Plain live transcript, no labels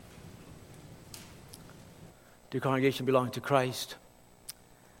to the congregation belonging to Christ.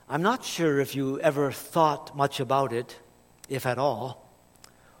 I'm not sure if you ever thought much about it, if at all,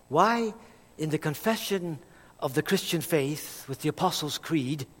 why in the confession of the Christian faith with the Apostles'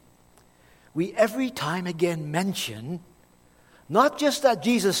 Creed, we every time again mention not just that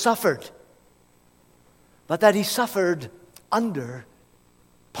Jesus suffered, but that he suffered under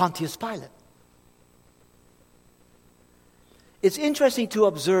Pontius Pilate. It's interesting to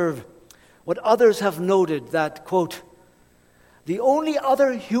observe what others have noted that, quote, the only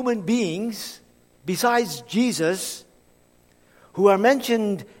other human beings besides Jesus who are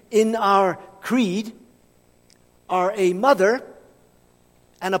mentioned in our creed are a mother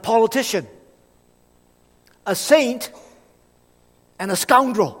and a politician, a saint and a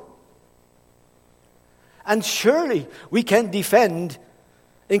scoundrel. And surely we can defend,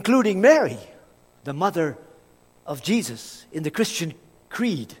 including Mary, the mother of Jesus, in the Christian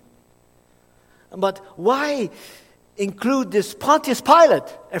creed. But why include this Pontius Pilate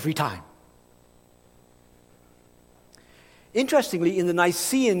every time? Interestingly, in the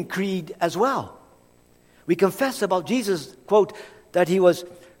Nicene Creed as well, we confess about Jesus, quote, that he was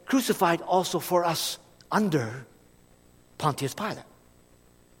crucified also for us under Pontius Pilate.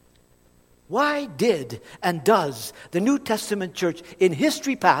 Why did and does the New Testament church in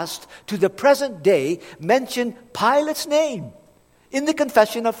history past to the present day mention Pilate's name in the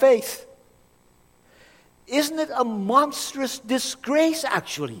confession of faith? Isn't it a monstrous disgrace,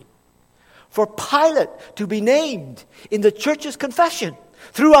 actually, for Pilate to be named in the church's confession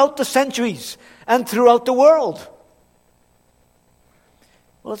throughout the centuries and throughout the world?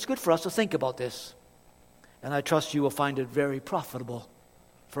 Well, it's good for us to think about this, and I trust you will find it very profitable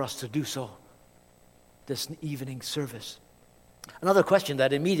for us to do so this evening service. Another question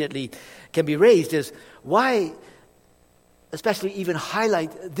that immediately can be raised is, why especially even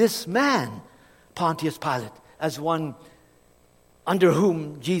highlight this man, Pontius Pilate, as one under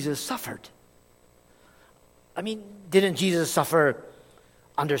whom Jesus suffered? I mean, didn't Jesus suffer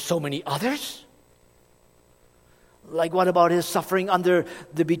under so many others? Like, what about his suffering under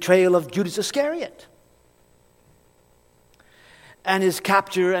the betrayal of Judas Iscariot? And his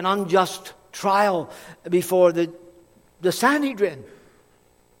capture and unjust trial before the Sanhedrin?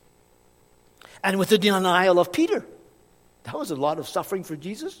 And with the denial of Peter? That was a lot of suffering for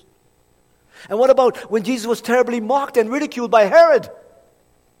Jesus. And what about when Jesus was terribly mocked and ridiculed by Herod?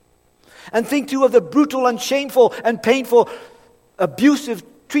 And think too of the brutal and shameful and painful abusive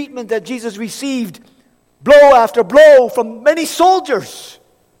treatment that Jesus received, blow after blow, from many soldiers.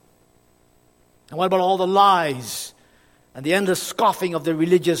 And what about all the lies and the endless scoffing of the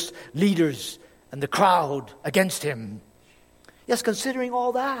religious leaders and the crowd against him? Yes, considering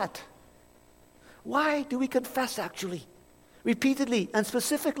all that, why do we confess actually, repeatedly and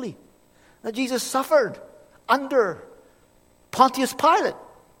specifically, that Jesus suffered under Pontius Pilate?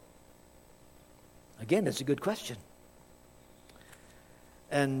 Again, that's a good question.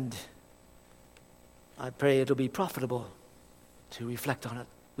 And I pray it'll be profitable to reflect on it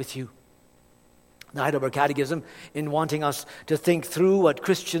with you. The Heidelberg Catechism, in wanting us to think through what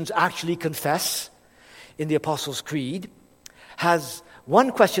Christians actually confess in the Apostles' Creed, has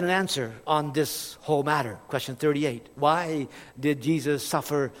one question and answer on this whole matter. Question 38. Why did Jesus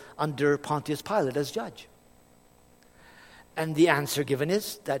suffer under Pontius Pilate as judge? And the answer given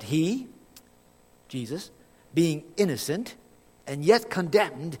is that he, Jesus, being innocent and yet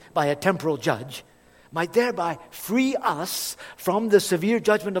condemned by a temporal judge, might thereby free us from the severe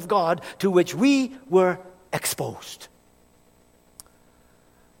judgment of God to which we were exposed.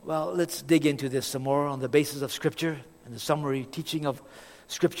 Well, let's dig into this some more on the basis of Scripture and the summary teaching of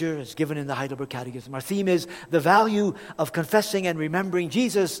Scripture as given in the Heidelberg Catechism. Our theme is the value of confessing and remembering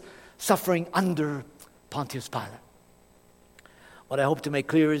Jesus suffering under Pontius Pilate. What I hope to make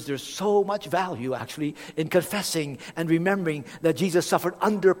clear is there's so much value actually in confessing and remembering that Jesus suffered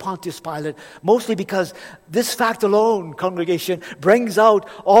under Pontius Pilate, mostly because this fact alone, congregation, brings out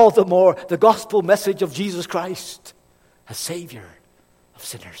all the more the gospel message of Jesus Christ as Savior of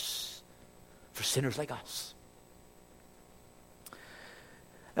sinners, for sinners like us.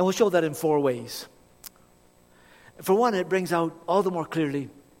 And we'll show that in 4 ways. For one, it brings out all the more clearly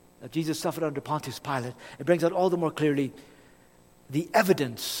that Jesus suffered under Pontius Pilate. It brings out all the more clearly the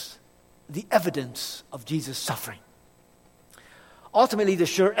evidence of Jesus' suffering. Ultimately, the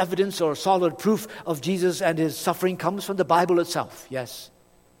sure evidence or solid proof of Jesus and his suffering comes from the Bible itself, yes.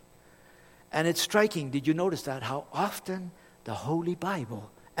 And it's striking, did you notice that? How often the Holy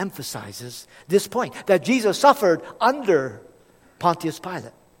Bible emphasizes this point, that Jesus suffered under Pontius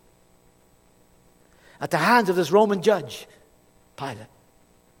Pilate, at the hands of this Roman judge, Pilate.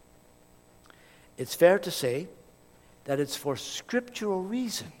 It's fair to say that it's for scriptural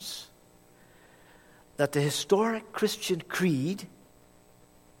reasons that the historic Christian creed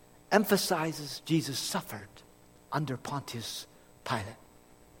emphasizes Jesus suffered under Pontius Pilate.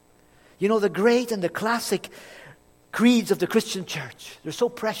 You know, the great and the classic creeds of the Christian church, they're so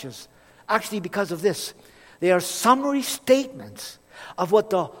precious, actually because of this. They are summary statements of what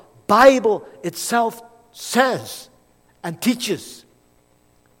the Bible itself says and teaches.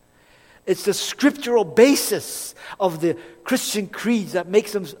 It's the scriptural basis of the Christian creeds that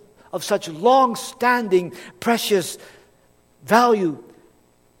makes them of such long-standing, precious value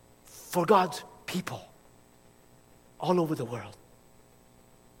for God's people all over the world.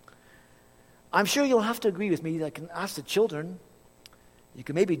 I'm sure you'll have to agree with me that I can ask the children, you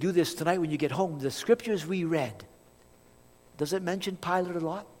can maybe do this tonight when you get home, the scriptures we read, does it mention Pilate a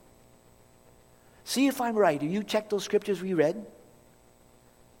lot? See if I'm right. Have you checked those scriptures we read?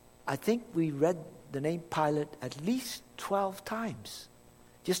 I think we read the name Pilate at least 12 times.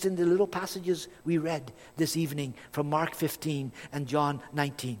 Just in the little passages we read this evening from Mark 15 and John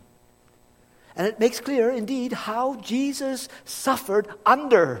 19. And it makes clear, indeed, how Jesus suffered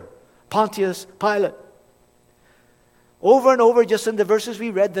under Pontius Pilate. Over and over, just in the verses we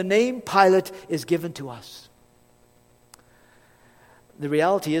read, the name Pilate is given to us. The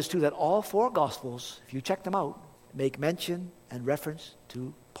reality is, too, that all four Gospels, if you check them out, make mention and reference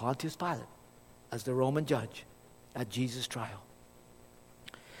to Pontius Pilate as the Roman judge at Jesus' trial.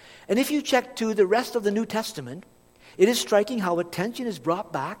 And if you check, too, the rest of the New Testament, it is striking how attention is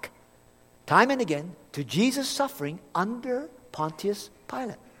brought back, time and again, to Jesus' suffering under Pontius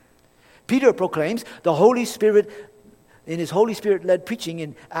Pilate. Peter proclaims the Holy Spirit, in his Holy Spirit-led preaching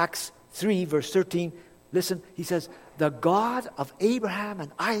in Acts 3, verse 13, listen, he says, the God of Abraham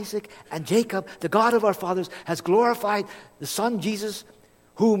and Isaac and Jacob, the God of our fathers, has glorified the Son Jesus,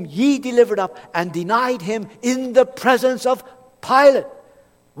 whom ye delivered up and denied him in the presence of Pilate,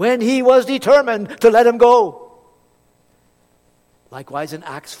 when he was determined to let him go. Likewise in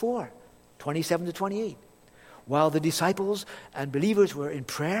Acts 4, 27 to 28. While the disciples and believers were in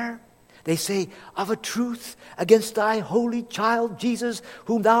prayer, they say, of a truth, against thy holy child Jesus,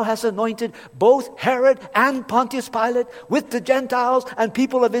 whom thou hast anointed, both Herod and Pontius Pilate, with the Gentiles and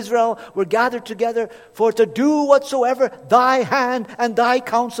people of Israel, were gathered together for to do whatsoever thy hand and thy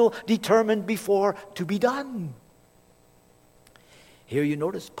counsel determined before to be done. Here you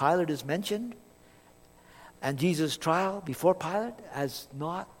notice Pilate is mentioned, and Jesus' trial before Pilate as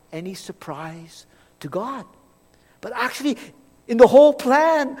not any surprise to God, but actually in the whole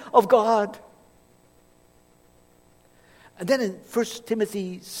plan of God. And then in 1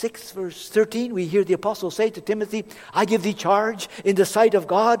 Timothy 6, verse 13, we hear the apostle say to Timothy, I give thee charge in the sight of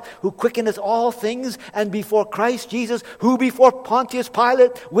God, who quickeneth all things, and before Christ Jesus, who before Pontius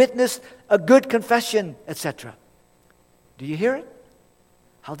Pilate witnessed a good confession, etc. Do you hear it?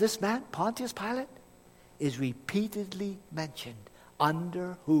 How this man, Pontius Pilate, is repeatedly mentioned,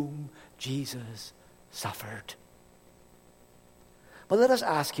 under whom Jesus suffered. But let us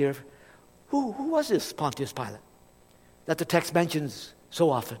ask here, who was this Pontius Pilate that the text mentions so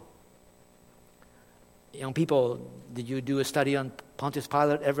often? Young people, did you do a study on Pontius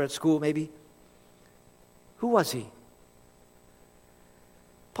Pilate ever at school maybe? Who was he?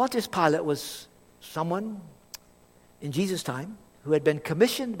 Pontius Pilate was someone in Jesus' time who had been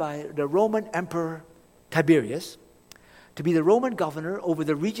commissioned by the Roman Emperor Tiberius to be the Roman governor over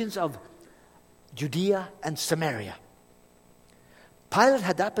the regions of Judea and Samaria. Pilate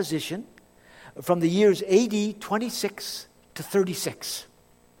had that position from the years AD 26 to 36.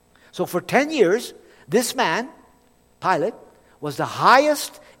 So for 10 years, this man, Pilate, was the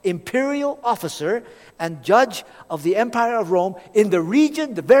highest imperial officer and judge of the Empire of Rome in the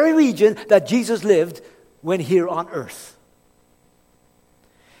region, the very region that Jesus lived when here on earth.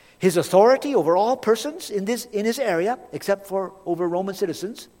 His authority over all persons in his area, except for over Roman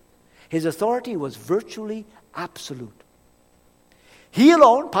citizens, his authority was virtually absolute. He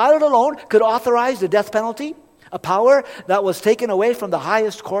alone, Pilate alone, could authorize the death penalty, a power that was taken away from the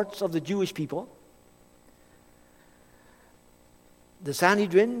highest courts of the Jewish people. The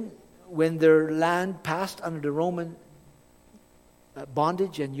Sanhedrin, when their land passed under the Roman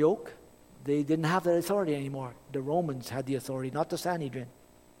bondage and yoke, they didn't have that authority anymore. The Romans had the authority, not the Sanhedrin.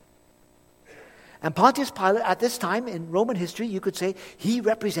 And Pontius Pilate, at this time in Roman history, you could say, he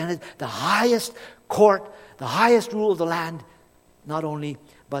represented the highest court, the highest rule of the land, not only,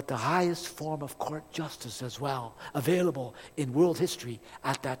 but the highest form of court justice as well, available in world history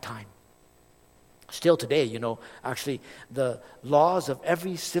at that time. Still today, actually, the laws of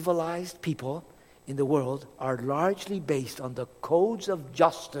every civilized people in the world are largely based on the codes of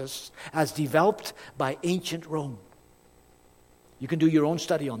justice as developed by ancient Rome. You can do your own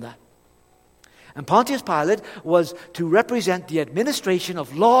study on that. And Pontius Pilate was to represent the administration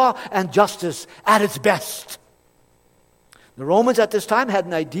of law and justice at its best. The Romans at this time had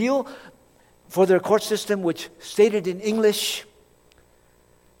an ideal for their court system which stated in English,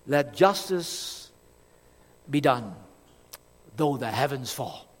 "Let justice be done, though the heavens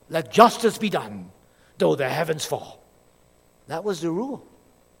fall." Let justice be done, though the heavens fall. That was the rule.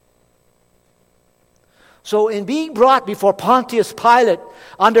 So in being brought before Pontius Pilate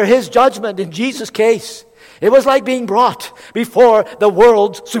under his judgment in Jesus' case, it was like being brought before the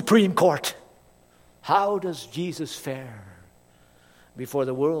world's Supreme Court. How does Jesus fare before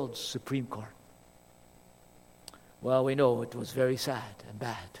the world's Supreme Court? Well, we know it was very sad and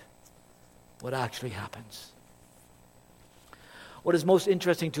bad what actually happens. What is most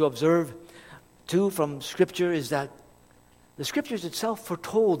interesting to observe, too, from Scripture is that the Scriptures itself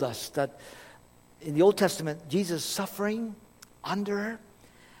foretold us that in the Old Testament, Jesus suffering under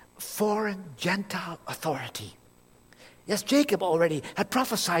foreign Gentile authority. Yes, Jacob already had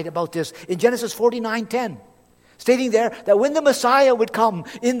prophesied about this in Genesis 49:10, stating there that when the Messiah would come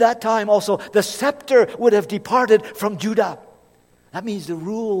in that time also, the scepter would have departed from Judah. That means the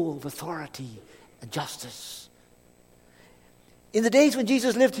rule of authority and justice. In the days when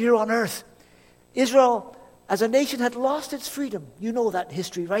Jesus lived here on earth, Israel as a nation had lost its freedom. You know that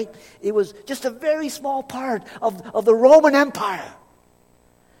history, right? It was just a very small part of the Roman Empire.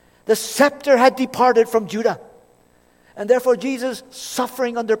 The scepter had departed from Judah. And therefore Jesus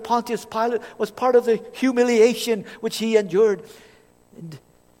suffering under Pontius Pilate was part of the humiliation which he endured.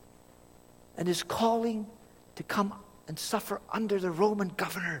 And his calling to come and suffer under the Roman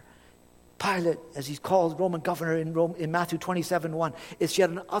governor, Pilate, as he's called Roman governor in Matthew 27:1, is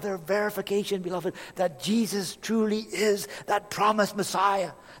yet another verification, beloved, that Jesus truly is that promised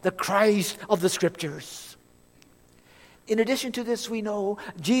Messiah, the Christ of the Scriptures. In addition to this, we know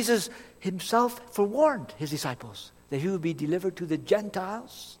Jesus himself forewarned his disciples that he would be delivered to the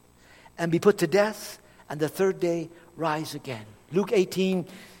Gentiles and be put to death, and the third day rise again. Luke 18,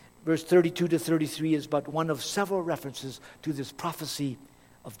 verse 32 to 33 is but one of several references to this prophecy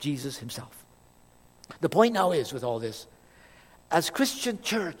of Jesus himself. The point now is, with all this, as Christian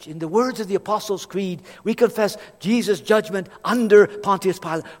church, in the words of the Apostles' Creed, we confess Jesus' judgment under Pontius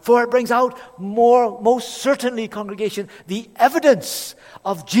Pilate, for it brings out most certainly, congregation, the evidence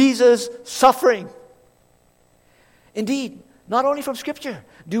of Jesus' suffering. Indeed, not only from Scripture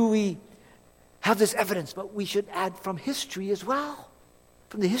do we have this evidence, but we should add from history as well,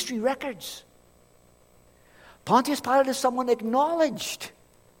 from the history records. Pontius Pilate is someone acknowledged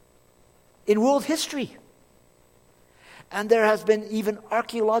in world history. And there has been even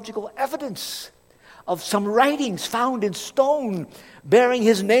archaeological evidence of some writings found in stone bearing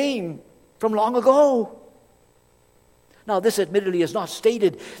his name from long ago. Now, this admittedly is not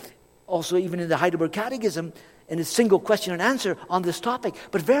stated also even in the Heidelberg Catechism in a single question and answer on this topic.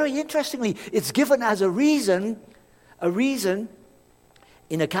 But very interestingly, it's given as a reason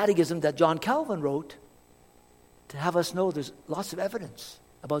in a catechism that John Calvin wrote to have us know there's lots of evidence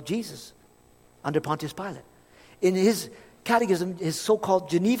about Jesus under Pontius Pilate. In his catechism, his so-called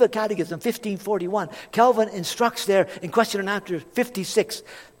Geneva Catechism, 1541, Calvin instructs there in question and answer 56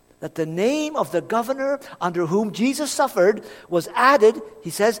 that the name of the governor under whom Jesus suffered was added, he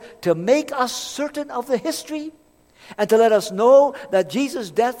says, to make us certain of the history and to let us know that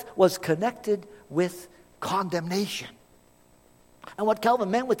Jesus' death was connected with condemnation. And what Calvin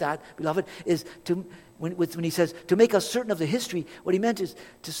meant with that, beloved, is when he says to make us certain of the history, what he meant is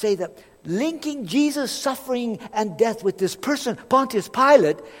to say that linking Jesus' suffering and death with this person, Pontius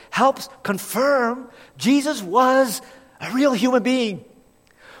Pilate, helps confirm Jesus was a real human being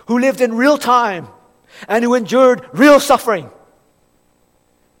who lived in real time and who endured real suffering.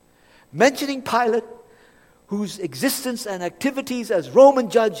 Mentioning Pilate, whose existence and activities as Roman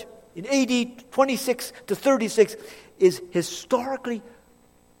judge in AD 26 to 36 is historically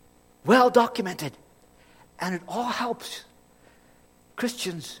well documented. And it all helps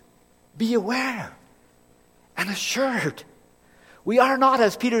Christians be aware and assured. We are not,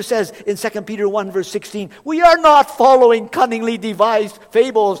 as Peter says in 2 Peter 1 verse 16, we are not following cunningly devised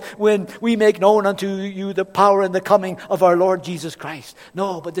fables when we make known unto you the power and the coming of our Lord Jesus Christ.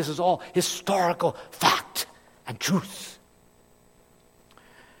 No, but this is all historical fact and truth.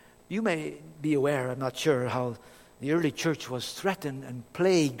 You may be aware, I'm not sure, how the early church was threatened and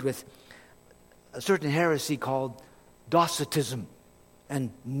plagued with a certain heresy called Docetism and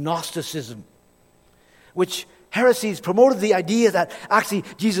Gnosticism, which heresies promoted the idea that actually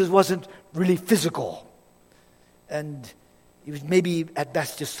Jesus wasn't really physical and he was maybe at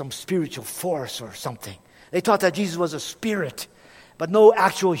best just some spiritual force or something. They thought that Jesus was a spirit but no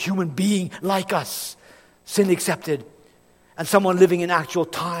actual human being like us, sin accepted, and someone living in actual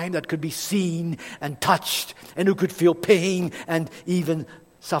time that could be seen and touched and who could feel pain and even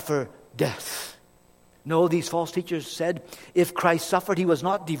suffer death. No, these false teachers said if Christ suffered, he was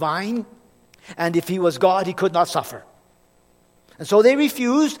not divine, and if he was God, he could not suffer. And so they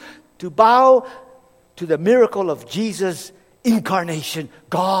refused to bow to the miracle of Jesus' incarnation,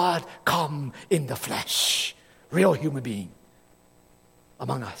 God come in the flesh, real human being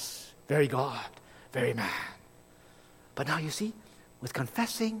among us, very God, very man. But now you see, with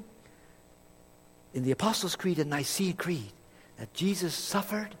confessing in the Apostles' Creed and Nicene Creed that Jesus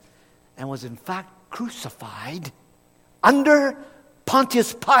suffered and was in fact crucified under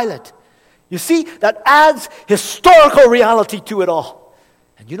Pontius Pilate, you see, that adds historical reality to it all.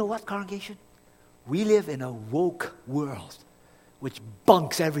 And you know what, congregation? We live in a woke world which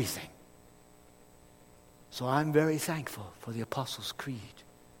bunks everything. So I'm very thankful for the Apostles' Creed.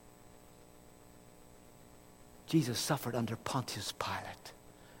 Jesus suffered under Pontius Pilate.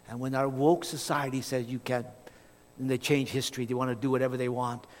 And when our woke society says you can't, and they change history, they want to do whatever they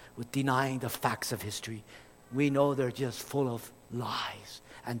want with denying the facts of history, we know they're just full of lies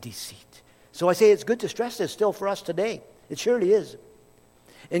and deceit. So I say it's good to stress this still for us today. It surely is.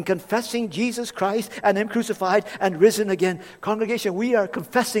 In confessing Jesus Christ and Him crucified and risen again, congregation, we are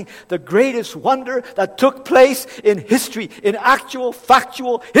confessing the greatest wonder that took place in history, in actual,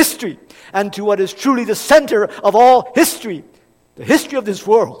 factual history, and to what is truly the center of all history, the history of this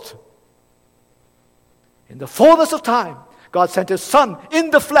world. In the fullness of time, God sent His Son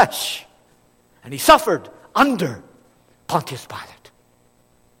in the flesh, and He suffered under Pontius Pilate.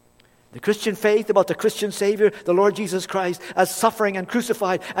 The Christian faith about the Christian Savior, the Lord Jesus Christ, as suffering and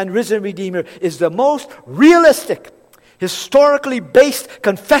crucified and risen Redeemer, is the most realistic, historically based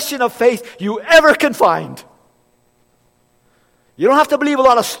confession of faith you ever can find. You don't have to believe a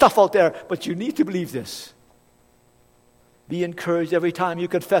lot of stuff out there, but you need to believe this. Be encouraged every time you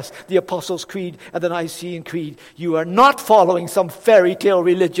confess the Apostles' Creed and the Nicene Creed. You are not following some fairy tale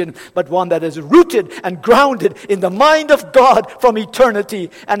religion, but one that is rooted and grounded in the mind of God from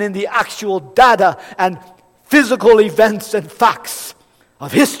eternity and in the actual data and physical events and facts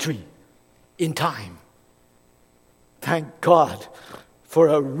of history in time. Thank God for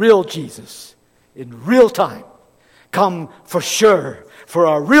a real Jesus in real time, come for sure for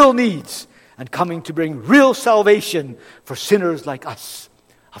our real needs, and coming to bring real salvation for sinners like us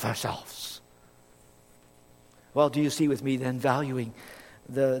of ourselves. Well, do you see with me then valuing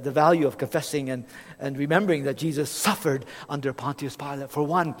the value of confessing and remembering that Jesus suffered under Pontius Pilate? For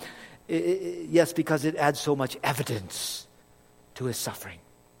one, yes, because it adds so much evidence to His suffering.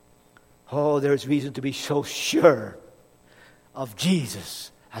 Oh, there's reason to be so sure of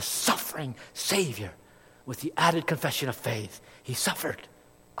Jesus as suffering Savior with the added confession of faith. He suffered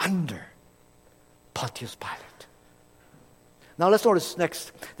under Pontius Pilate. Now let's notice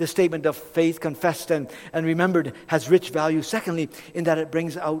next, this statement of faith confessed and remembered has rich value. Secondly, in that it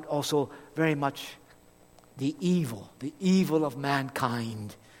brings out also very much the evil of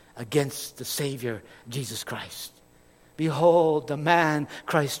mankind against the Savior, Jesus Christ. Behold the man,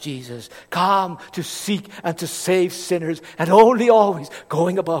 Christ Jesus, come to seek and to save sinners, and only always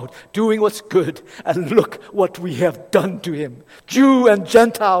going about doing what's good. And look what we have done to Him, Jew and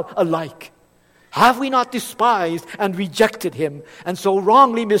Gentile alike. Have we not despised and rejected Him, and so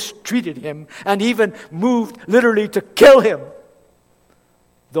wrongly mistreated Him, and even moved literally to kill Him,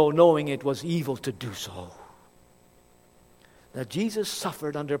 though knowing it was evil to do so? That Jesus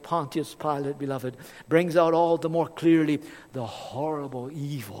suffered under Pontius Pilate, beloved, brings out all the more clearly the horrible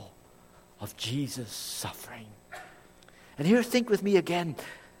evil of Jesus' suffering. And here, think with me again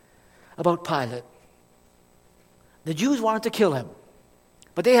about Pilate. The Jews wanted to kill Him,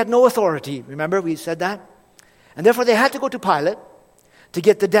 but they had no authority. Remember, we said that? And therefore they had to go to Pilate to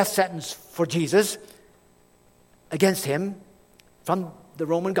get the death sentence for Jesus against Him from the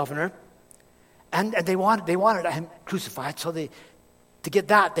Roman governor. And they wanted Him crucified, so to get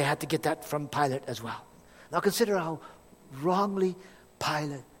that, they had to get that from Pilate as well. Now consider how wrongly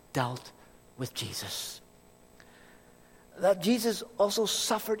Pilate dealt with Jesus. That Jesus also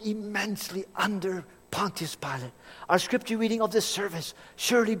suffered immensely under Pontius Pilate. Our scripture reading of this service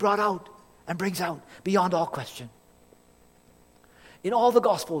surely brought out and brings out beyond all question. In all the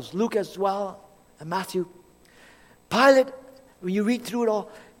Gospels, Luke as well, and Matthew, Pilate, when you read through it all,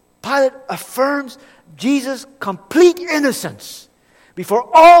 Pilate affirms Jesus' complete innocence before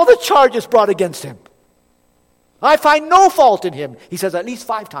all the charges brought against Him. I find no fault in Him, he says at least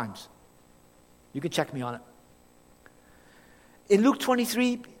 5 times. You can check me on it. In Luke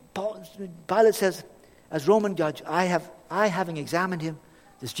 23, Pilate says, as Roman judge, I having examined him,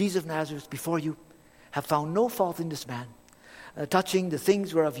 this Jesus of Nazareth, before you, have found no fault in this man, touching the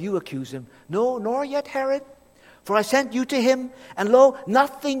things whereof you accuse him. No, nor yet Herod. For I sent you to him, and lo,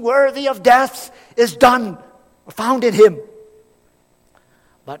 nothing worthy of death is done or found in him.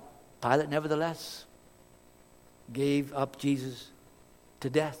 But Pilate nevertheless gave up Jesus to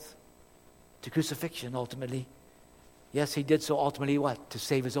death, to crucifixion ultimately. Yes, he did so ultimately what? To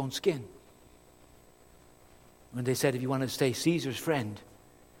save his own skin. When they said, if you want to stay Caesar's friend,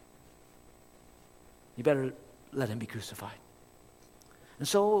 you better let him be crucified. And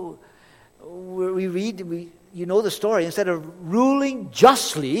so we read, you know the story. Instead of ruling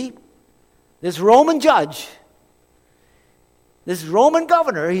justly, this Roman judge, this Roman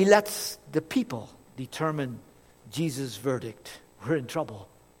governor, he lets the people determine Jesus' verdict. We're in trouble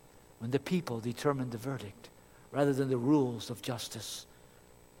when the people determine the verdict rather than the rules of justice.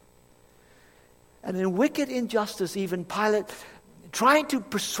 And in wicked injustice, even Pilate, trying to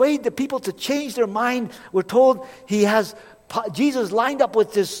persuade the people to change their mind, we're told he has Jesus lined up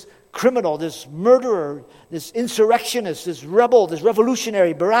with this criminal, this murderer, this insurrectionist, this rebel, this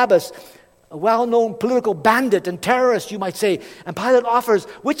revolutionary, Barabbas, a well-known political bandit and terrorist, you might say. And Pilate offers,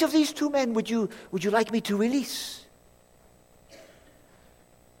 which of these two men would you like me to release?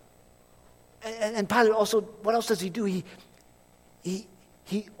 And Pilate also, what else does he do? He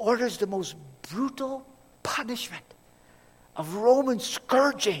orders the most brutal punishment of Roman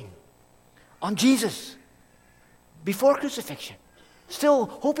scourging on Jesus before crucifixion, still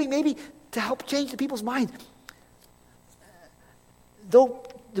hoping maybe to help change the people's mind. Though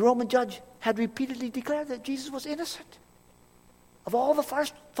the Roman judge had repeatedly declared that Jesus was innocent of all the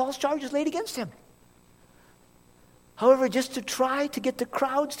false charges laid against him. However, just to try to get the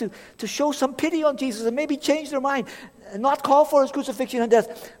crowds to show some pity on Jesus and maybe change their mind and not call for his crucifixion and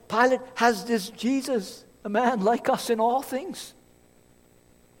death, Pilate has this Jesus, a man like us in all things.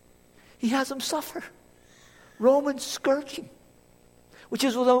 He has him suffer Roman scourging, which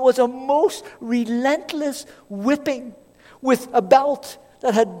was a most relentless whipping with a belt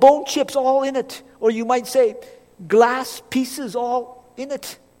that had bone chips all in it, or you might say glass pieces all in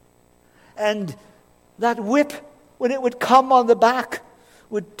it. And that whip, when it would come on the back,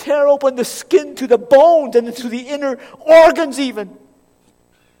 would tear open the skin to the bones and into the inner organs even.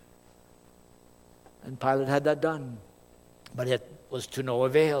 And Pilate had that done. But it was to no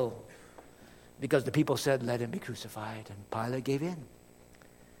avail, because the people said, let him be crucified. And Pilate gave in.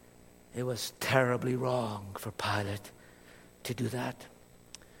 It was terribly wrong for Pilate to do that.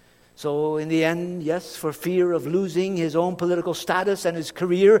 So in the end, yes, for fear of losing his own political status and his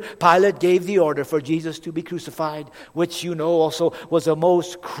career, Pilate gave the order for Jesus to be crucified, which you know also was a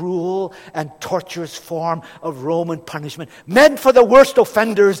most cruel and torturous form of Roman punishment, meant for the worst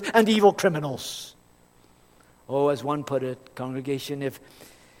offenders and evil criminals. Oh, as one put it, congregation, if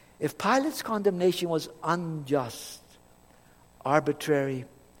Pilate's condemnation was unjust, arbitrary,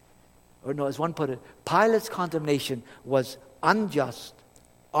 or no, as one put it, Pilate's condemnation was unjust,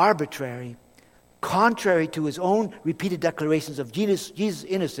 arbitrary, contrary to his own repeated declarations of Jesus'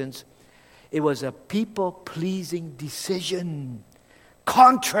 innocence, it was a people-pleasing decision,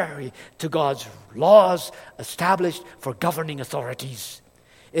 contrary to God's laws established for governing authorities.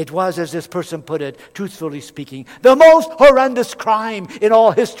 It was, as this person put it, truthfully speaking, the most horrendous crime in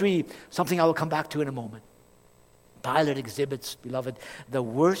all history, something I will come back to in a moment. Pilate exhibits, beloved, the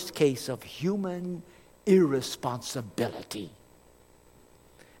worst case of human irresponsibility.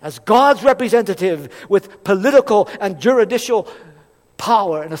 As God's representative with political and juridical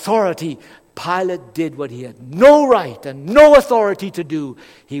power and authority, Pilate did what he had no right and no authority to do.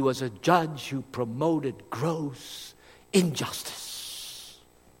 He was a judge who promoted gross injustice.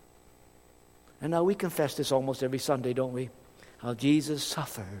 And now we confess this almost every Sunday, don't we? How Jesus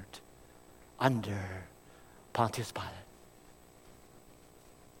suffered under Pontius Pilate.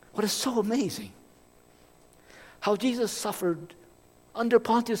 What is so amazing? How Jesus suffered under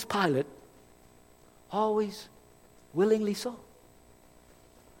Pontius Pilate, always willingly so.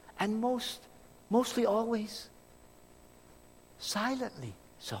 And mostly always silently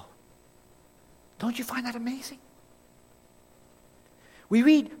so. Don't you find that amazing? We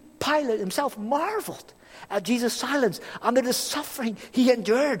read Pilate himself marveled at Jesus' silence under the suffering he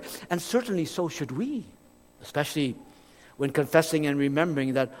endured. And certainly so should we, especially when confessing and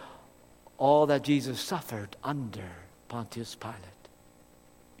remembering that all that Jesus suffered under Pontius Pilate.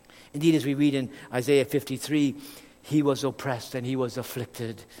 Indeed, as we read in Isaiah 53, he was oppressed and he was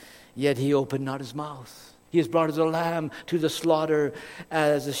afflicted, yet he opened not his mouth. He is brought as a lamb to the slaughter,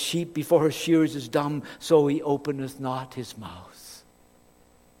 as a sheep before her shearers is dumb, so he openeth not his mouth.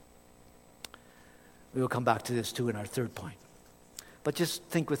 We will come back to this too in our third point. But just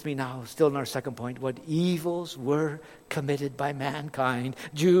think with me now, still in our second point, what evils were committed by mankind,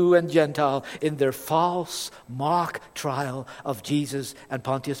 Jew and Gentile, in their false mock trial of Jesus and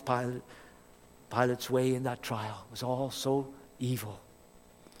Pontius Pilate. Pilate's way in that trial was all so evil.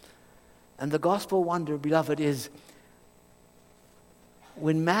 And the gospel wonder, beloved, is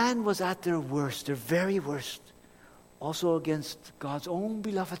when man was at their worst, their very worst, also against God's own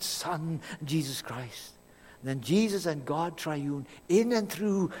beloved Son, Jesus Christ, then Jesus and God triune, in and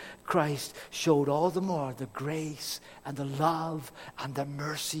through Christ, showed all the more the grace and the love and the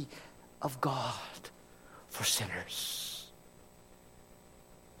mercy of God for sinners.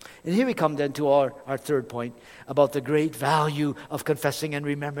 And here we come then to our third point about the great value of confessing and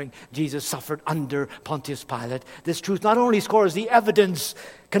remembering Jesus suffered under Pontius Pilate. This truth not only scores the evidence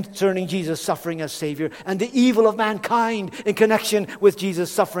concerning Jesus suffering as Savior and the evil of mankind in connection with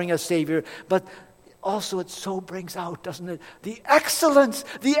Jesus suffering as Savior, but also it so brings out, doesn't it, the excellence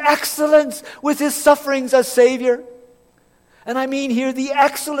with his sufferings as Savior. And I mean here the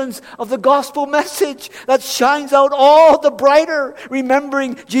excellence of the gospel message that shines out all the brighter,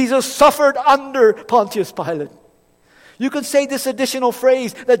 remembering Jesus suffered under Pontius Pilate. You could say this additional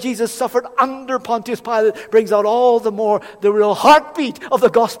phrase that Jesus suffered under Pontius Pilate brings out all the more the real heartbeat of the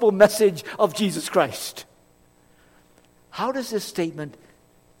gospel message of Jesus Christ. How does this statement,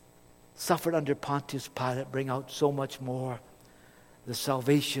 suffered under Pontius Pilate, bring out so much more the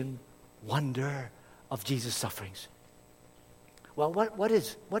salvation wonder of Jesus' sufferings? Well, what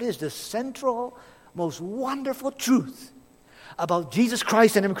is the central, most wonderful truth about Jesus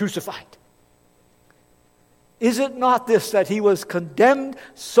Christ and Him crucified? Is it not this, that He was condemned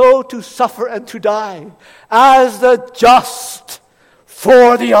so to suffer and to die, as the just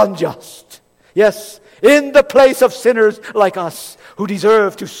for the unjust? Yes, in the place of sinners like us, who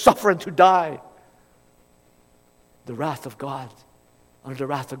deserve to suffer and to die. The wrath of God, under the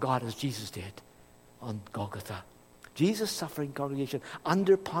wrath of God, as Jesus did on Golgotha. Jesus' suffering, congregation,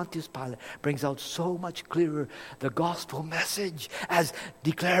 under Pontius Pilate brings out so much clearer the gospel message as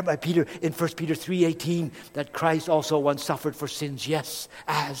declared by Peter in 1 Peter 3:18, that Christ also once suffered for sins, yes,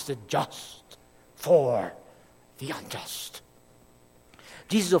 as the just for the unjust.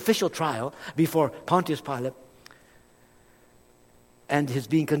 Jesus' official trial before Pontius Pilate and his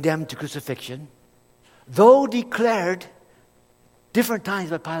being condemned to crucifixion, though declared different times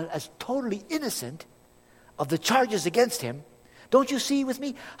by Pilate as totally innocent of the charges against him, don't you see with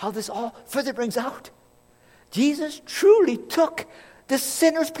me how this all further brings out? Jesus truly took the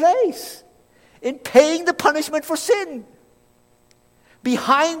sinner's place in paying the punishment for sin.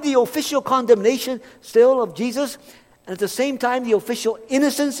 Behind the official condemnation still of Jesus, and at the same time the official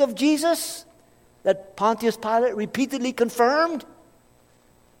innocence of Jesus that Pontius Pilate repeatedly confirmed,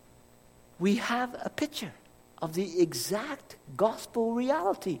 we have a picture of the exact gospel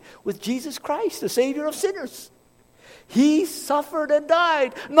reality with Jesus Christ, the Savior of sinners. He suffered and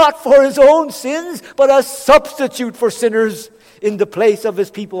died, not for His own sins, but a substitute for sinners in the place of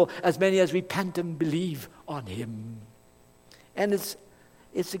His people, as many as repent and believe on Him. And it's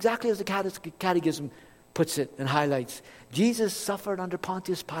exactly as the Catechism puts it and highlights. Jesus suffered under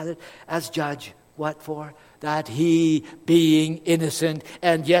Pontius Pilate as judge. What for? That He, being innocent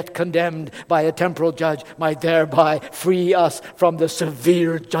and yet condemned by a temporal judge, might thereby free us from the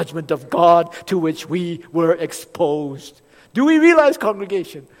severe judgment of God to which we were exposed. Do we realize,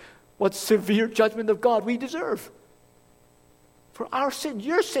 congregation, what severe judgment of God we deserve? For our sins,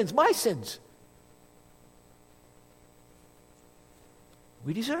 your sins, my sins.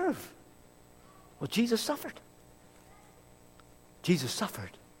 We deserve what Jesus suffered. Jesus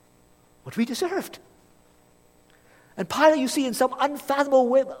suffered what we deserved. And Pilate, you see, in some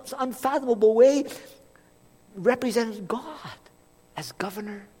unfathomable way, represented God as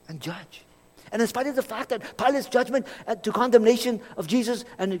governor and judge. And in spite of the fact that Pilate's judgment to condemnation of Jesus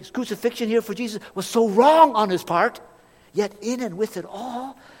and his crucifixion here for Jesus was so wrong on his part, yet in and with it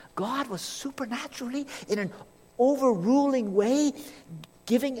all, God was supernaturally, in an overruling way,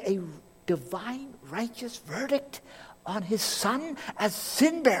 giving a divine righteous verdict on His Son as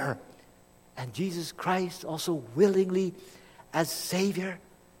sin bearer. And Jesus Christ also willingly, as Savior,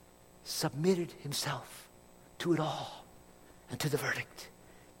 submitted Himself to it all and to the verdict,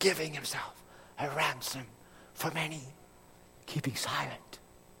 giving Himself a ransom for many, keeping silent.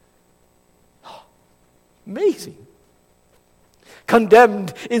 Oh, amazing.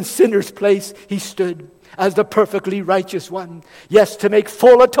 Condemned in sinner's place, He stood as the perfectly righteous one. Yes, to make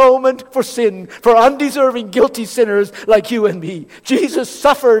full atonement for sin, for undeserving, guilty sinners like you and me. Jesus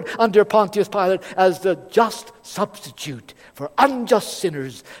suffered under Pontius Pilate as the just substitute for unjust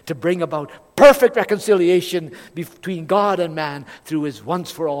sinners to bring about perfect reconciliation between God and man through his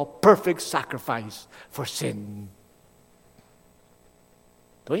once-for-all perfect sacrifice for sin.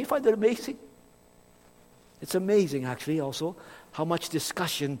 Don't you find that amazing? It's amazing, actually, also, how much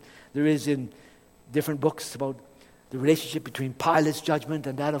discussion there is in different books about the relationship between Pilate's judgment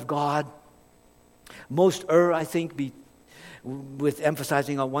and that of God. Most err, I think, with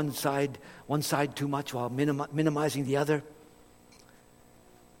emphasizing on one side too much while minimizing the other.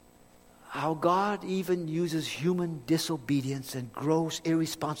 How God even uses human disobedience and gross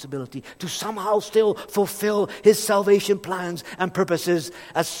irresponsibility to somehow still fulfill his salvation plans and purposes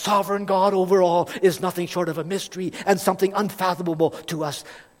as sovereign God over all is nothing short of a mystery and something unfathomable to us.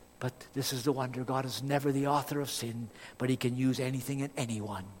 But this is the wonder. God is never the author of sin, but he can use anything and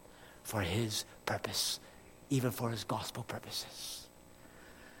anyone for his purpose, even for his gospel purposes.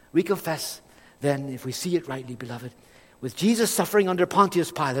 We confess then, if we see it rightly, beloved, with Jesus suffering under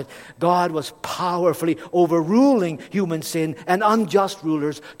Pontius Pilate, God was powerfully overruling human sin and unjust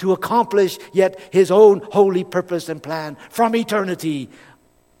rulers to accomplish yet his own holy purpose and plan from eternity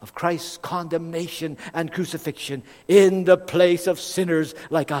of Christ's condemnation and crucifixion in the place of sinners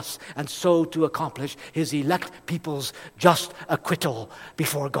like us, and so to accomplish his elect people's just acquittal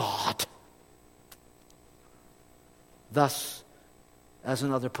before God. Thus, as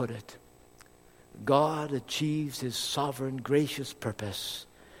another put it, God achieves his sovereign, gracious purpose,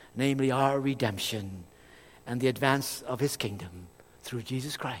 namely our redemption and the advance of his kingdom through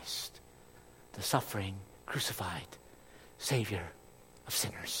Jesus Christ, the suffering, crucified Savior of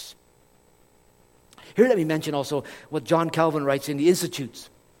sinners. Here let me mention also what John Calvin writes in the Institutes.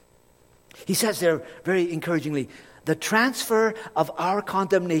 He says there very encouragingly, the transfer of our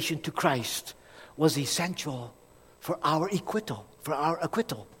condemnation to Christ was essential for our acquittal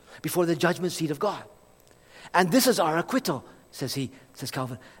before the judgment seat of God. And this is our acquittal, says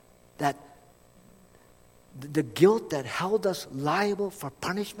Calvin, that the guilt that held us liable for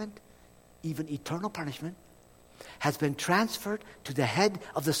punishment, even eternal punishment, has been transferred to the head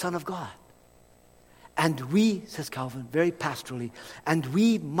of the Son of God. And we, says Calvin, very pastorally, and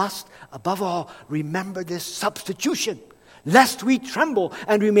we must, above all, remember this substitution, lest we tremble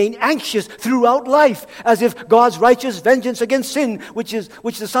and remain anxious throughout life, as if God's righteous vengeance against sin, which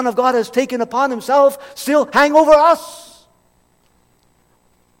the Son of God has taken upon himself, still hang over us.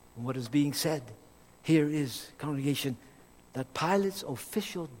 And what is being said here is, congregation, that Pilate's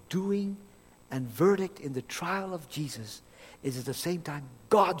official doing and verdict in the trial of Jesus is at the same time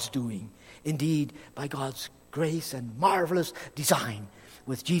God's doing, indeed by God's grace and marvelous design,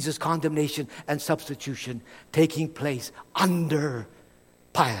 with Jesus' condemnation and substitution taking place under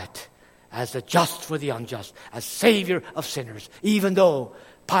Pilate as the just for the unjust, as Savior of sinners, even though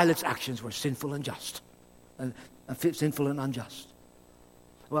Pilate's actions were sinful and just, sinful and unjust.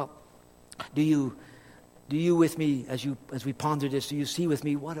 Well, do you with me, as we ponder this, do you see with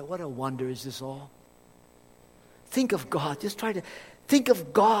me what a wonder is this all? Think of God. Just try to think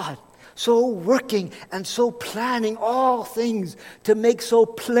of God so working and so planning all things to make so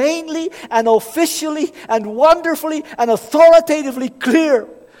plainly and officially and wonderfully and authoritatively clear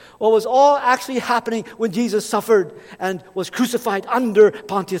what was all actually happening when Jesus suffered and was crucified under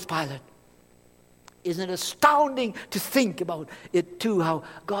Pontius Pilate. Isn't it astounding to think about it too, how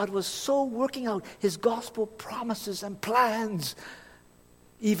God was so working out his gospel promises and plans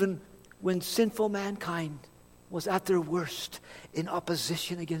even when sinful mankind was at their worst in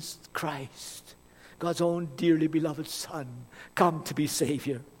opposition against Christ, God's own dearly beloved Son, come to be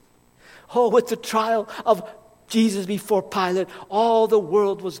Savior. Oh, with the trial of Jesus before Pilate, all the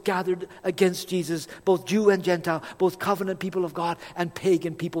world was gathered against Jesus, both Jew and Gentile, both covenant people of God and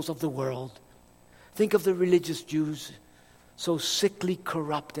pagan peoples of the world. Think of the religious Jews, so sickly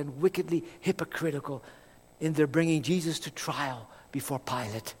corrupt and wickedly hypocritical in their bringing Jesus to trial before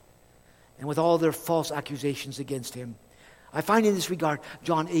Pilate, and with all their false accusations against him. I find in this regard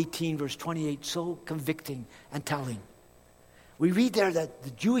John 18, verse 28, so convicting and telling. We read there that the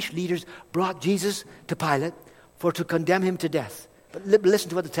Jewish leaders brought Jesus to Pilate to condemn him to death. But listen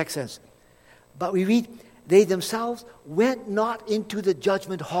to what the text says. But we read, they themselves went not into the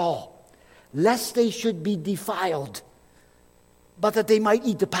judgment hall, lest they should be defiled, but that they might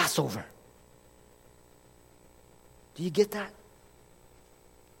eat the Passover. Do you get that?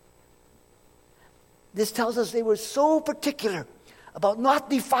 This tells us they were so particular about not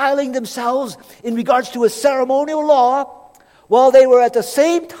defiling themselves in regards to a ceremonial law, while they were at the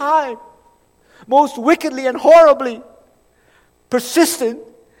same time most wickedly and horribly persistent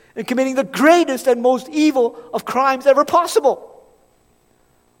in committing the greatest and most evil of crimes ever possible.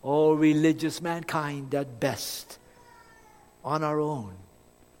 Oh, religious mankind at best, on our own,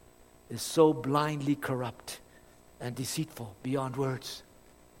 is so blindly corrupt and deceitful beyond words.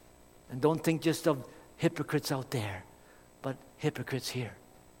 And don't think just of hypocrites out there, but hypocrites here.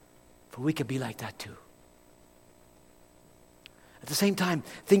 For we can be like that too. At the same time,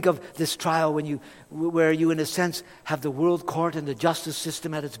 think of this trial where you in a sense have the world court and the justice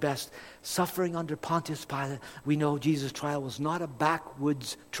system at its best. Suffering under Pontius Pilate, we know Jesus' trial was not a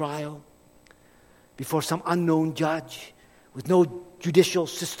backwoods trial before some unknown judge with no judicial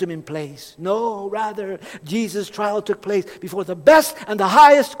system in place. No, rather, Jesus' trial took place before the best and the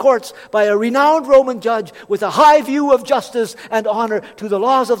highest courts by a renowned Roman judge with a high view of justice and honor to the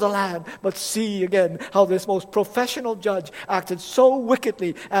laws of the land. But see again how this most professional judge acted so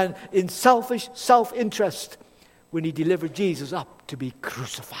wickedly and in selfish self-interest when he delivered Jesus up to be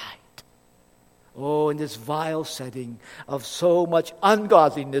crucified. Oh, in this vile setting of so much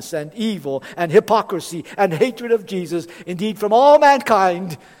ungodliness and evil and hypocrisy and hatred of Jesus, indeed from all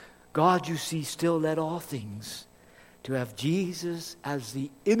mankind, God, you see, still led all things to have Jesus as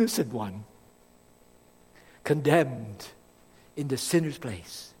the innocent one, condemned in the sinner's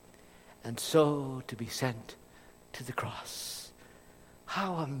place, and so to be sent to the cross.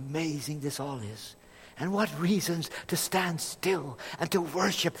 How amazing this all is. And what reasons to stand still and to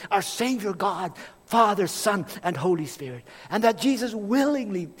worship our Savior God, Father, Son, and Holy Spirit. And that Jesus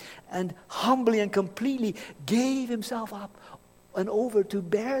willingly and humbly and completely gave himself up and over to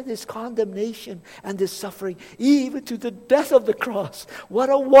bear this condemnation and this suffering, even to the death of the cross.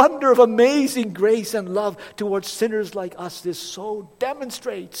 What a wonder of amazing grace and love towards sinners like us this so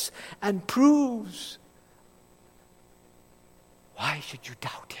demonstrates and proves. Why should you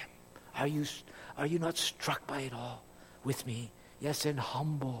doubt him? Are you not struck by it all with me? Yes, in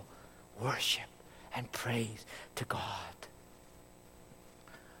humble worship and praise to God.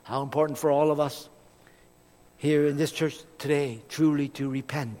 How important for all of us here in this church today truly to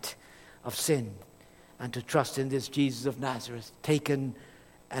repent of sin and to trust in this Jesus of Nazareth, taken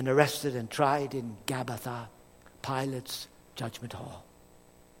and arrested and tried in Gabbatha, Pilate's judgment hall.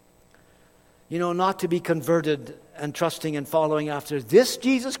 You know, not to be converted and trusting and following after this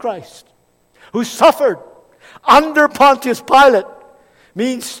Jesus Christ, who suffered under Pontius Pilate,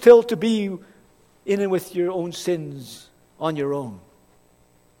 means still to be in and with your own sins on your own.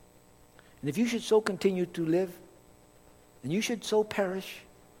 And if you should so continue to live, and you should so perish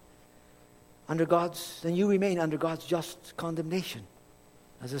then you remain under God's just condemnation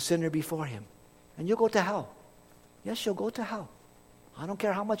as a sinner before him. And you'll go to hell. Yes, you'll go to hell. I don't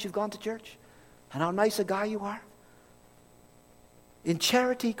care how much you've gone to church and how nice a guy you are. In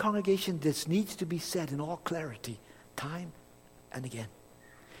charity congregation, this needs to be said in all clarity, time and again.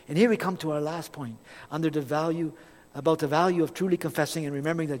 And here we come to our last point, about the value of truly confessing and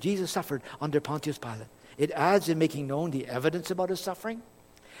remembering that Jesus suffered under Pontius Pilate. It adds in making known the evidence about his suffering,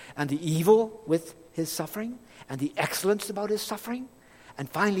 and the evil with his suffering, and the excellence about his suffering. And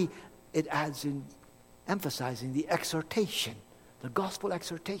finally, it adds in emphasizing the exhortation, the gospel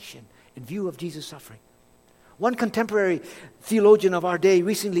exhortation in view of Jesus' suffering. One contemporary theologian of our day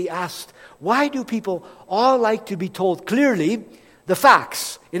recently asked, why do people all like to be told clearly the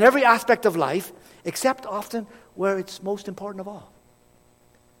facts in every aspect of life, except often where it's most important of all,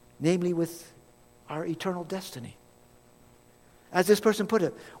 namely with our eternal destiny? As this person put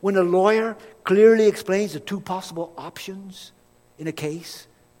it, when a lawyer clearly explains the two possible options in a case,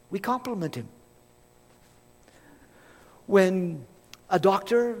 we compliment him. When a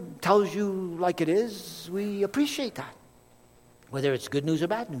doctor tells you like it is, we appreciate that, whether it's good news or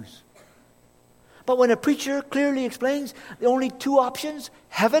bad news. But when a preacher clearly explains the only two options,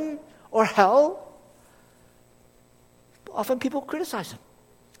 heaven or hell, often people criticize him.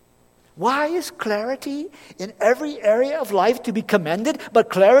 Why is clarity in every area of life to be commended, but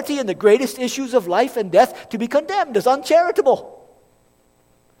clarity in the greatest issues of life and death to be condemned as uncharitable?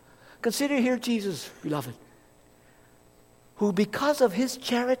 Consider here Jesus, beloved, who because of his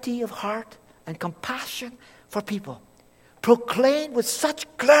charity of heart and compassion for people, proclaimed with such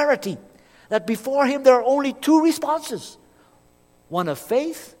clarity that before him there are only two responses, one of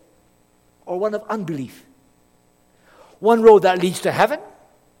faith or one of unbelief. One road that leads to heaven,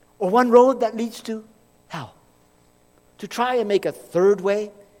 or one road that leads to hell. To try and make a third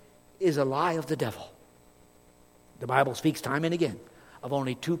way is a lie of the devil. The Bible speaks time and again of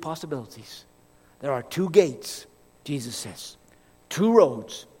only two possibilities. There are two gates, Jesus says. Two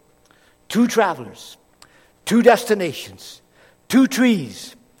roads, two travelers, two destinations, two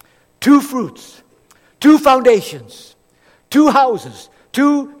trees, two fruits, two foundations, two houses,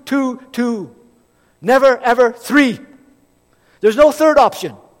 two. Never, ever three. There's no third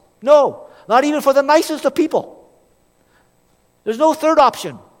option. No, not even for the nicest of people. There's no third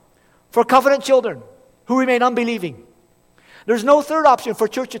option. for covenant children who remain unbelieving. There's no third option for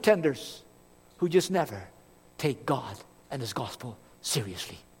church attenders who just never take God and His gospel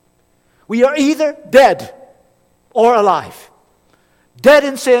seriously. We are either dead or alive. Dead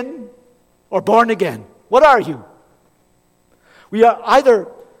in sin or born again. What are you? We are either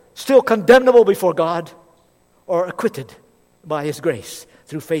still condemnable before God or acquitted by His grace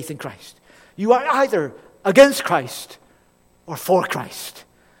through faith in Christ. You are either against Christ or for Christ.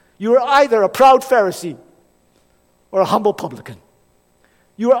 You are either a proud Pharisee or a humble publican.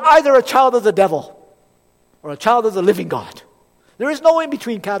 You are either a child of the devil or a child of the living God. There is no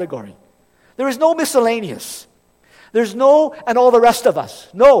in-between category. There is no miscellaneous. There's no, and all the rest of us.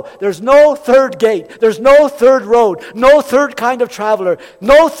 No, there's no third gate. There's no third road. No third kind of traveler.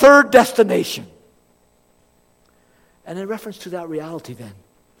 No third destination. And in reference to that reality then,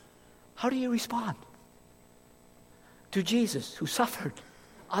 how do you respond to Jesus who suffered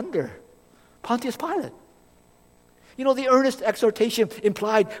under Pontius Pilate? You know, the earnest exhortation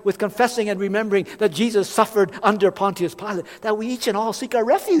implied with confessing and remembering that Jesus suffered under Pontius Pilate, that we each and all seek our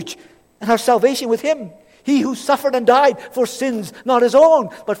refuge and our salvation with Him. He who suffered and died for sins, not His own,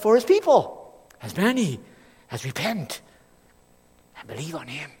 but for His people. As many as repent and believe on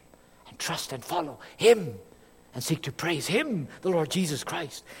Him and trust and follow Him and seek to praise Him, the Lord Jesus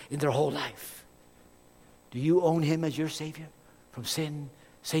Christ, in their whole life. Do you own Him as your Savior from sin,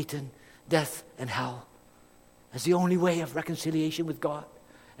 Satan, death, and hell, as the only way of reconciliation with God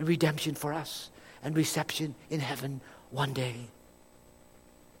and redemption for us and reception in heaven one day?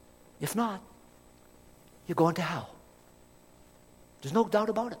 If not, you're going to hell. There's no doubt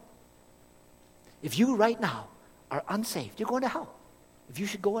about it. If you right now are unsaved, you're going to hell. If you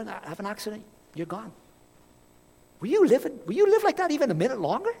should go and have an accident, you're gone. Will you live like that even a minute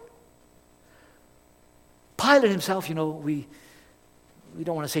longer? Pilate himself, you know, we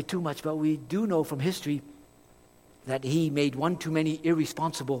don't want to say too much, but we do know from history that he made one too many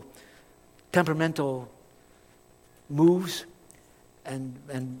irresponsible, temperamental moves and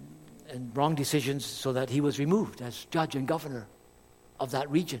wrong decisions, so that he was removed as judge and governor of that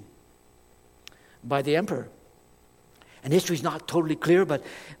region by the emperor. And history is not totally clear, but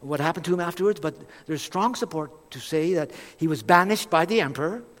what happened to him afterwards. But there's strong support to say that he was banished by the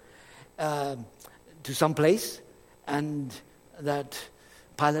emperor to some place, and that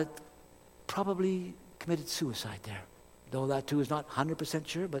Pilate probably committed suicide there. Though that too is not 100%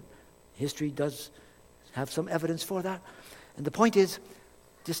 sure, but history does have some evidence for that. And the point is,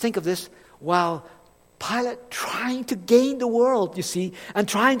 just think of this, while Pilate trying to gain the world, you see, and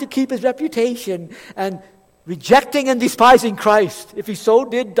trying to keep his reputation, and rejecting and despising Christ, if he so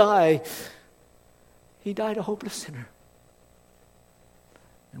did die, he died a hopeless sinner.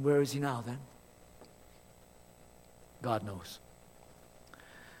 And where is he now then? God knows.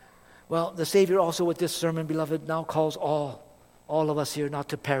 Well, the Savior also with this sermon, beloved, now calls all of us here not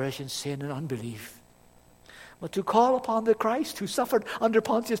to perish in sin and unbelief, but to call upon the Christ who suffered under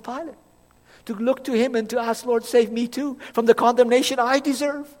Pontius Pilate, to look to Him and to ask, Lord, save me too from the condemnation I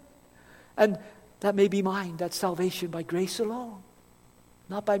deserve. And that may be mine, that salvation by grace alone.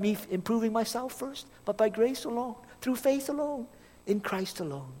 Not by me improving myself first, but by grace alone, through faith alone, in Christ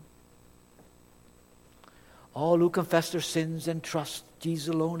alone. All who confess their sins and trust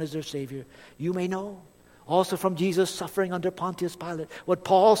Jesus alone as their Savior, you may know, also from Jesus suffering under Pontius Pilate, what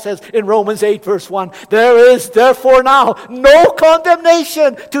Paul says in Romans 8 verse 1, there is therefore now no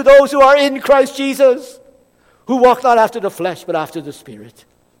condemnation to those who are in Christ Jesus, who walk not after the flesh, but after the Spirit.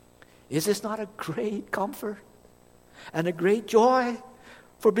 Is this not a great comfort and a great joy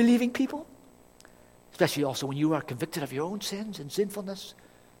for believing people? Especially also when you are convicted of your own sins and sinfulness.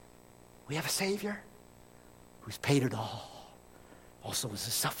 We have a Savior who's paid it all. Also was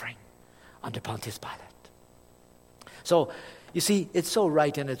the suffering under Pontius Pilate. So, you see, it's so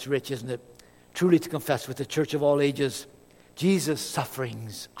right and it's rich, isn't it? Truly to confess with the church of all ages, Jesus'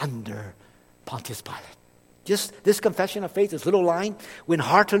 sufferings under Pontius Pilate. Just this confession of faith, this little line, when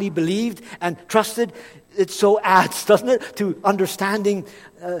heartily believed and trusted, it so adds, doesn't it, to understanding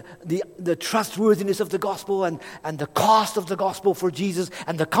the trustworthiness of the gospel and the cost of the gospel for Jesus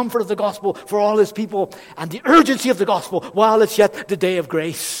and the comfort of the gospel for all His people and the urgency of the gospel while it's yet the day of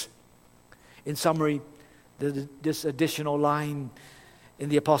grace. In summary, this additional line in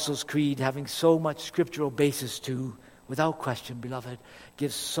the Apostles' Creed, having so much scriptural basis to, without question, beloved,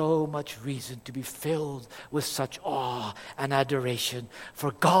 gives so much reason to be filled with such awe and adoration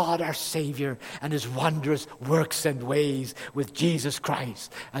for God our Savior and His wondrous works and ways with Jesus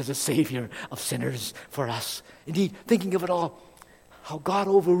Christ as a Savior of sinners for us. Indeed, thinking of it all, how God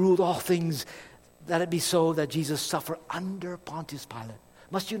overruled all things, that it be so that Jesus suffered under Pontius Pilate,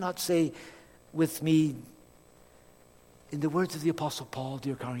 Must you not say with me, in the words of the Apostle Paul,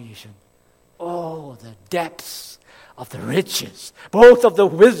 dear congregation, oh, the depths of the riches, both of the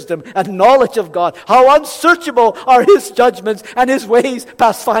wisdom and knowledge of God. How unsearchable are his judgments and his ways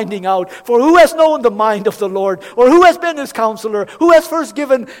past finding out. For who has known the mind of the Lord? Or who has been his counselor? Who has first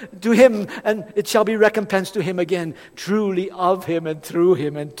given to him, and it shall be recompensed to him again? Truly of him and through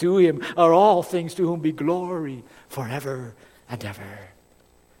him and to him are all things, to whom be glory forever and ever.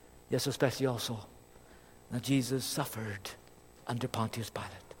 Yes, especially also that Jesus suffered under Pontius Pilate.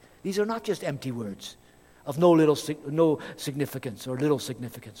 These are not just empty words of no significance or little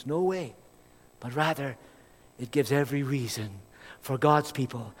significance. No way. But rather, it gives every reason for God's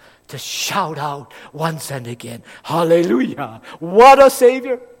people to shout out once and again, hallelujah, what a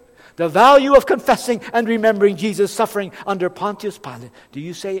Savior. The value of confessing and remembering Jesus' suffering under Pontius Pilate. Do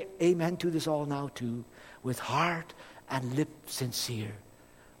you say amen to this all now too? With heart and lip sincere.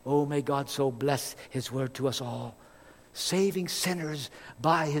 Oh, may God so bless his word to us all, saving sinners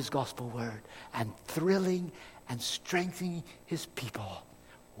by his gospel word, and thrilling and strengthening his people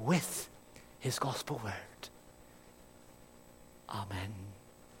with his gospel word. Amen.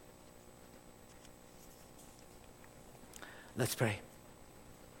 Let's pray.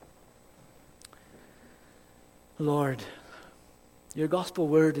 Lord, your gospel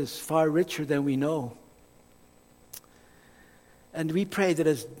word is far richer than we know. And we pray that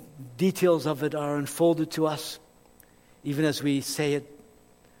as details of it are unfolded to us, even as we say it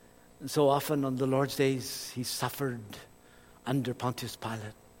so often on the Lord's days, he suffered under Pontius Pilate.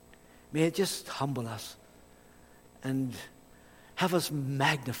 May it just humble us and have us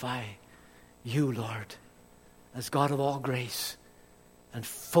magnify you, Lord, as God of all grace and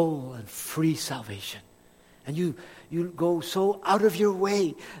full and free salvation. And you go so out of your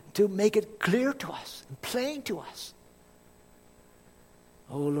way to make it clear to us and plain to us.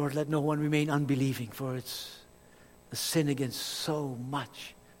 Oh, Lord, let no one remain unbelieving, for it's a sin against so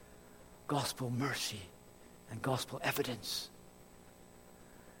much gospel mercy and gospel evidence.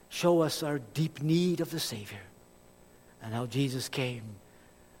 Show us our deep need of the Savior and how Jesus came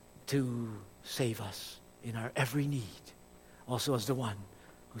to save us in our every need, also as the one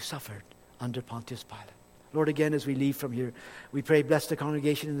who suffered under Pontius Pilate. Lord, again, as we leave from here, we pray, bless the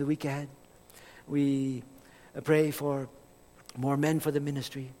congregation in the week ahead. We pray for more men for the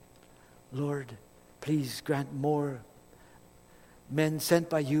ministry. Lord, please grant more men sent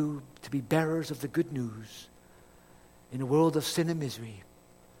by you to be bearers of the good news in a world of sin and misery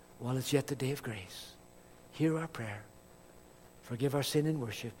while it's yet the day of grace. Hear our prayer. Forgive our sin and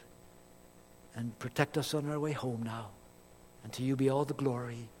worship, and protect us on our way home now. And to you be all the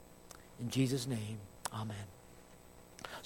glory. In Jesus' name, amen.